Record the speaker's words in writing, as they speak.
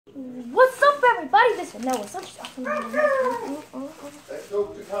What's up, everybody? This is Noah.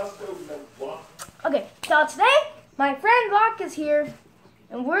 Okay, so today my friend Locke is here,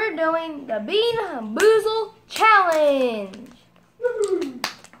 and we're doing the Bean Boozle Challenge.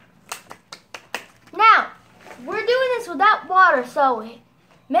 Now, we're doing this without water, so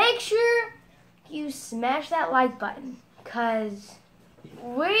make sure you smash that like button, because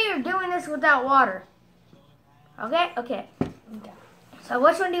we're doing this without water. Okay? Okay. So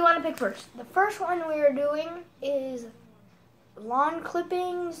which one do you want to pick first? The first one we are doing is lawn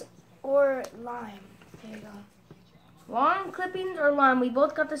clippings or lime. There you go. Lawn clippings or lime? We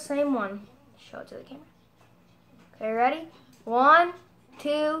both got the same one. Show it to the camera. Okay, ready? 1,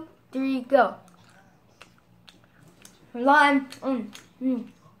 2, 3, go. Lime.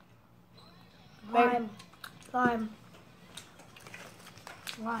 Lime. Lime.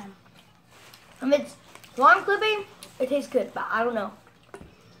 Lime. If it's lawn clipping, it tastes good, but I don't know.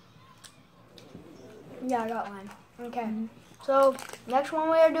 Yeah, I got lime. Okay. So, next one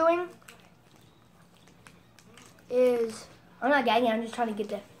we are doing is... I'm not gagging, I'm just trying to get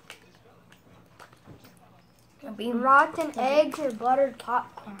the bean. Rotten eggs or buttered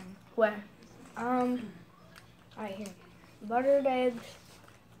popcorn. Where? Right here. Buttered eggs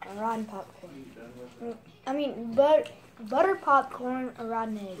or rotten popcorn. I mean, buttered popcorn or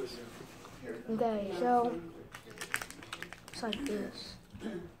rotten eggs. Okay, so it's like this.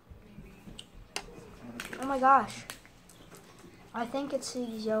 Oh my gosh. I think it's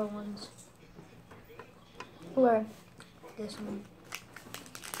these yellow ones. Where? This one.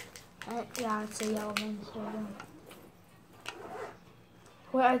 Yeah, it's the yellow ones.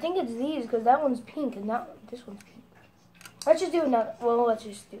 Well, I think it's these because that one's pink and this one's pink. Let's just do another. Well, let's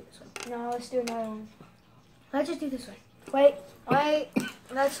just do this one. No, let's do another one. Let's just do this one. Wait.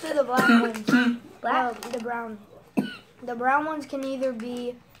 Let's do the black ones. Black? No, the brown. The brown ones can either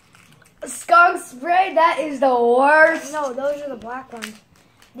be... Skunk spray? That is the worst. No, those are the black ones.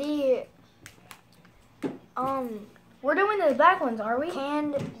 The... We're doing the black ones, are we?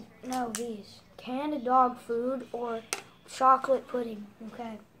 These. Canned dog food or chocolate pudding.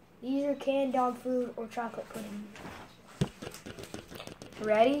 Okay. These are canned dog food or chocolate pudding.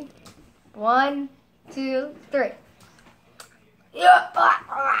 Ready? 1, 2, 3. Yeah.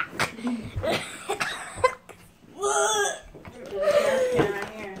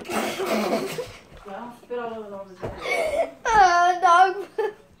 Dog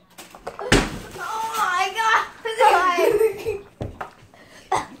food. Oh my god.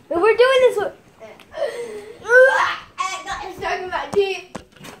 We're doing this one. I got stuck in my teeth.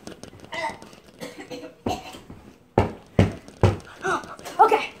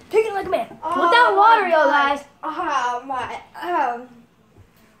 Okay, take it like a man. Without water, y'all guys. Oh my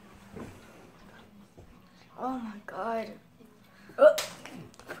god.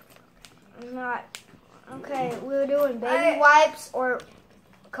 Not. Okay, we're doing baby wipes or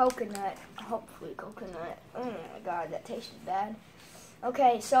coconut. Hopefully coconut. Oh my god, that tasted bad.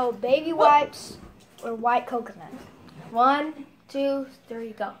 Okay, so baby wipes or white coconut. 1, 2,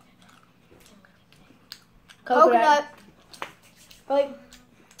 3, go. Coconut. Wait.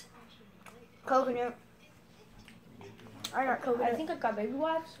 Coconut. I got coconut. I think I got baby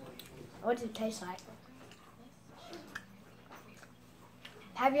wipes. What does it taste like?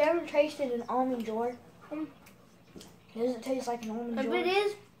 Have you ever tasted an almond joy? Does it taste like an almond joy? If it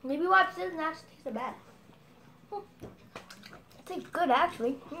is, baby wipes doesn't actually taste so bad. It tastes good,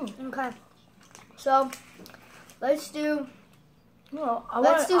 actually. Okay. So, let's do... No,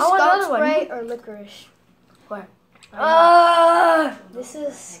 Let's do skunk spray or licorice. Where? This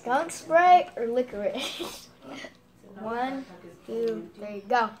is skunk spray or licorice. 1, 2, 3,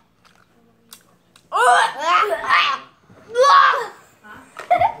 go.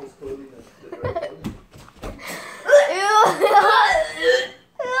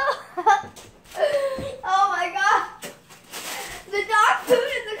 Oh my god! The dog food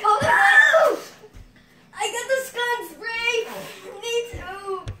is the coconut. I got the skunk spray. Me too.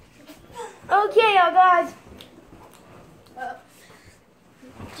 Okay, y'all guys.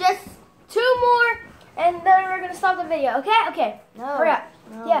 Just 2 more, and then we're gonna stop the video. Okay? Okay. No. Hurry up.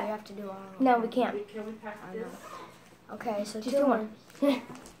 No, Yeah. we have to do all of them. No, we can't. I know. Okay, so Just 2 do more. one.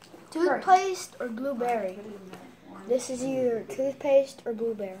 Toothpaste or blueberry? This is either toothpaste or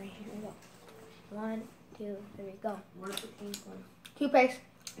blueberry. Here we go. 1, 2, 3, go. Toothpaste.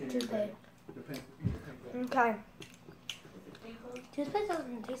 Toothpaste. Okay. Toothpaste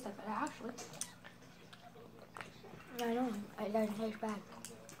doesn't taste that bad, actually. I know. It doesn't taste bad.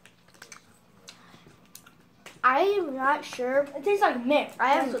 I am not sure. It tastes like mint.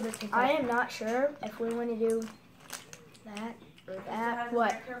 I That's what this tastes like. am not sure if we want to do that That,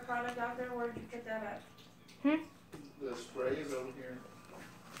 what? Product out there. Where did you get that at? The spray is over here.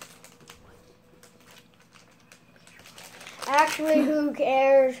 Actually, who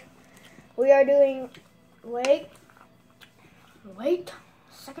cares? We are doing. Wait a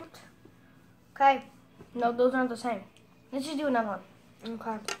second. Okay. No, those aren't the same. Let's just do another one.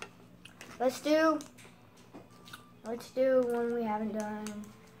 Okay. Let's do one we haven't done.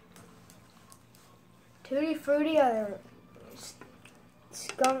 Tutti Frutti or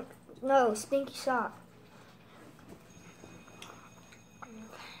skunk? No, Stinky Sock.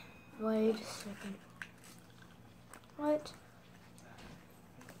 Wait a second. What?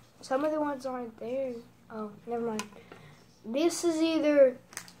 Some of the ones aren't there. Oh, never mind. This is either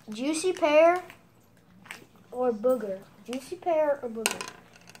Juicy Pear or Booger. Juicy Pear or Booger.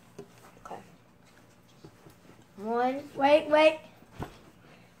 Okay. Wait.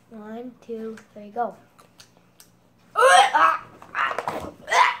 1, 2, 3, go.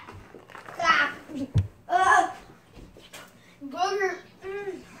 Booger.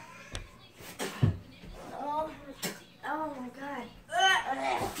 Oh my God.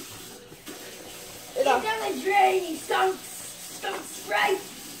 Get down the drain, you stunk spray.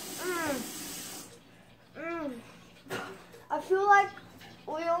 I feel like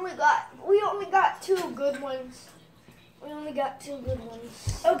we only got 2 good ones.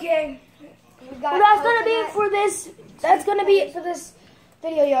 Okay. We got Well, that's gonna be it for this. That's gonna be it for this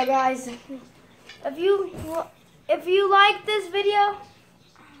video, y'all guys. If you like this video,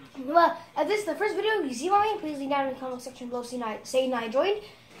 well, if this is the first video you see from me, please leave down in the comment section below saying I enjoyed.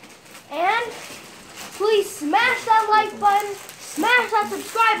 And please smash that like button, smash that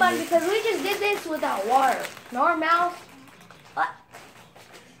subscribe button, because we just did this without water in our mouth.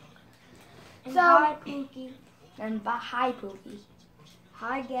 And So, hi, Pinky. and hi, Pookie.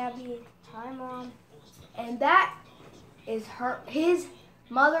 Hi, Gabby. Hi, Mom. And that is his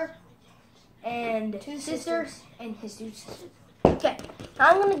mother and 2 sisters and his 2 sisters. Okay,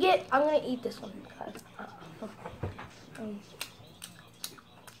 I'm gonna eat this one.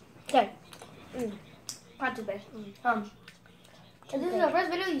 Okay. Not too bad. If this is the first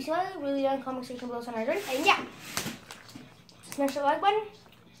video you see, really down in the comment section below saying I enjoyed. And yeah, smash the like button,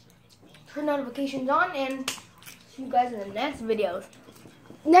 turn notifications on, and see you guys in the next video.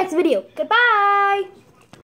 Goodbye.